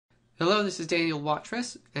Hello, this is Daniel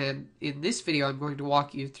WordPress, and in this video I'm going to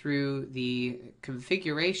walk you through the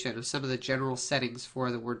configuration of some of the general settings for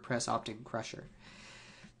the WordPress Optin Crusher.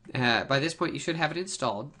 By this point you should have it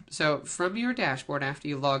installed. So from your dashboard, after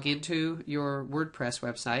you log into your WordPress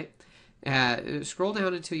website, scroll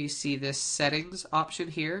down until you see this settings option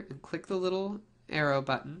here and click the little arrow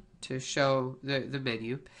button to show the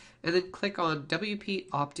menu, and then click on WP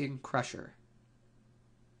Optin Crusher.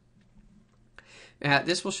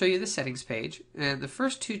 This will show you the settings page, and the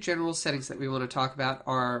first two general settings that we want to talk about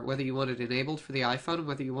are whether you want it enabled for the iPhone and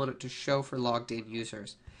whether you want it to show for logged in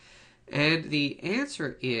users. And the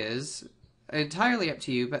answer is entirely up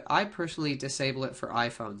to you, but I personally disable it for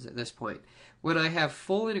iPhones at this point. When I have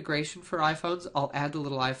full integration for iPhones, I'll add the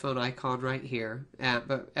little iPhone icon right here,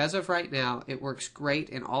 but as of right now it works great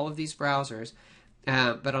in all of these browsers.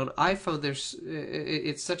 But on iPhone,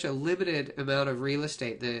 it's such a limited amount of real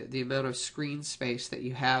estate, the amount of screen space that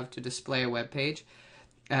you have to display a web page.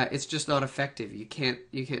 It's just not effective. You can't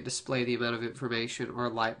display the amount of information or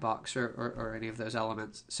a lightbox or any of those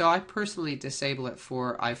elements. So I personally disable it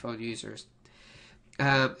for iPhone users.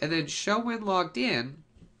 And then show when logged in.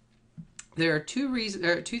 There are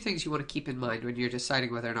two things you want to keep in mind when you're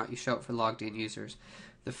deciding whether or not you show it for logged in users.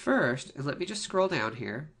 The first, and let me just scroll down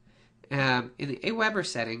here. In the Aweber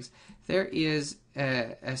settings, there is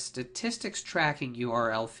a statistics tracking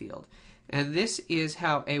URL field. And this is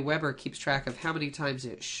how Aweber keeps track of how many times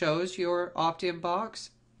it shows your opt-in box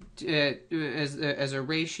as a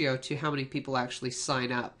ratio to how many people actually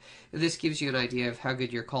sign up. And this gives you an idea of how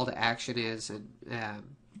good your call to action is and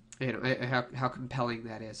how compelling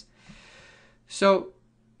that is. So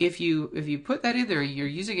if you put that in there, you're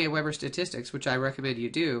using Aweber statistics, which I recommend you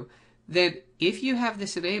do. Then if you have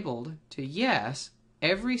this enabled to yes,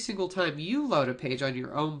 every single time you load a page on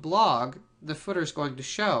your own blog, the footer is going to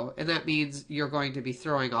show, and that means you're going to be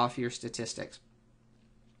throwing off your statistics.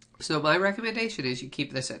 So my recommendation is you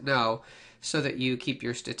keep this at no, so that you keep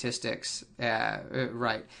your statistics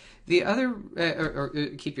right. The other, or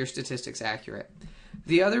keep your statistics accurate.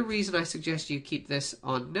 The other reason I suggest you keep this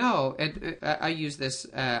on no, and I use this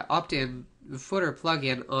opt-in footer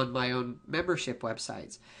plugin on my own membership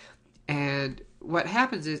websites. And what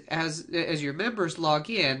happens is, as your members log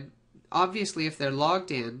in, obviously if they're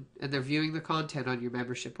logged in and they're viewing the content on your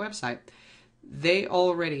membership website, they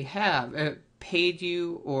already have paid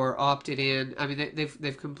you or opted in. I mean,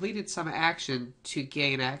 they've completed some action to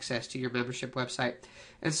gain access to your membership website,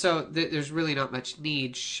 and so there's really not much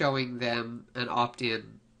need showing them an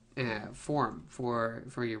opt-in form for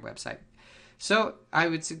your website. So I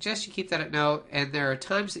would suggest you keep that at no, and there are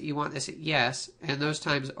times that you want this at yes, and those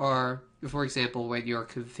times are, for example, when you're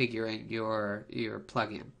configuring your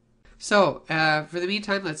plugin. So for the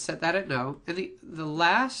meantime, let's set that at no. And the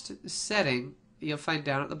last setting you'll find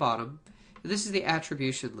down at the bottom, and this is the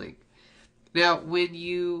attribution link. Now, when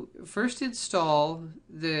you first install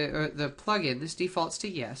the plugin, this defaults to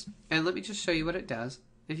yes, and let me just show you what it does.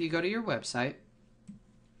 If you go to your website,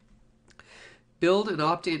 build an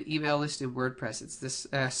opt-in email list in WordPress. It's this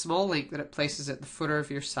small link that it places at the footer of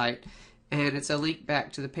your site, and it's a link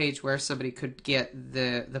back to the page where somebody could get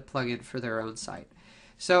the plugin for their own site.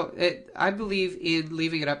 So I believe in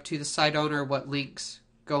leaving it up to the site owner what links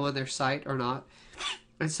go on their site or not.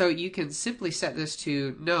 And so you can simply set this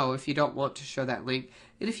to no if you don't want to show that link.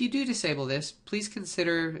 And if you do disable this, please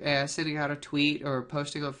consider sending out a tweet or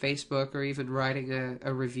posting on Facebook or even writing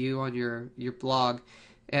a review on your blog.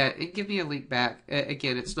 And give me a link back.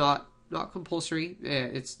 Again, it's not compulsory.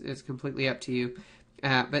 It's completely up to you.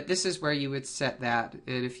 But this is where you would set that.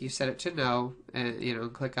 And if you set it to no,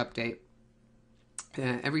 click update.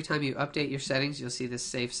 Every time you update your settings, you'll see this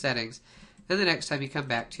save settings. And the next time you come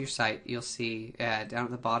back to your site, you'll see down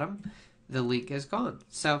at the bottom the link is gone.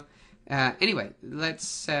 So anyway,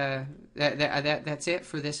 that's it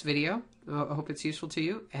for this video. I hope it's useful to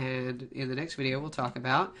you. And in the next video, we'll talk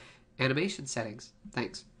about animation settings.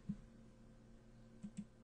 Thanks.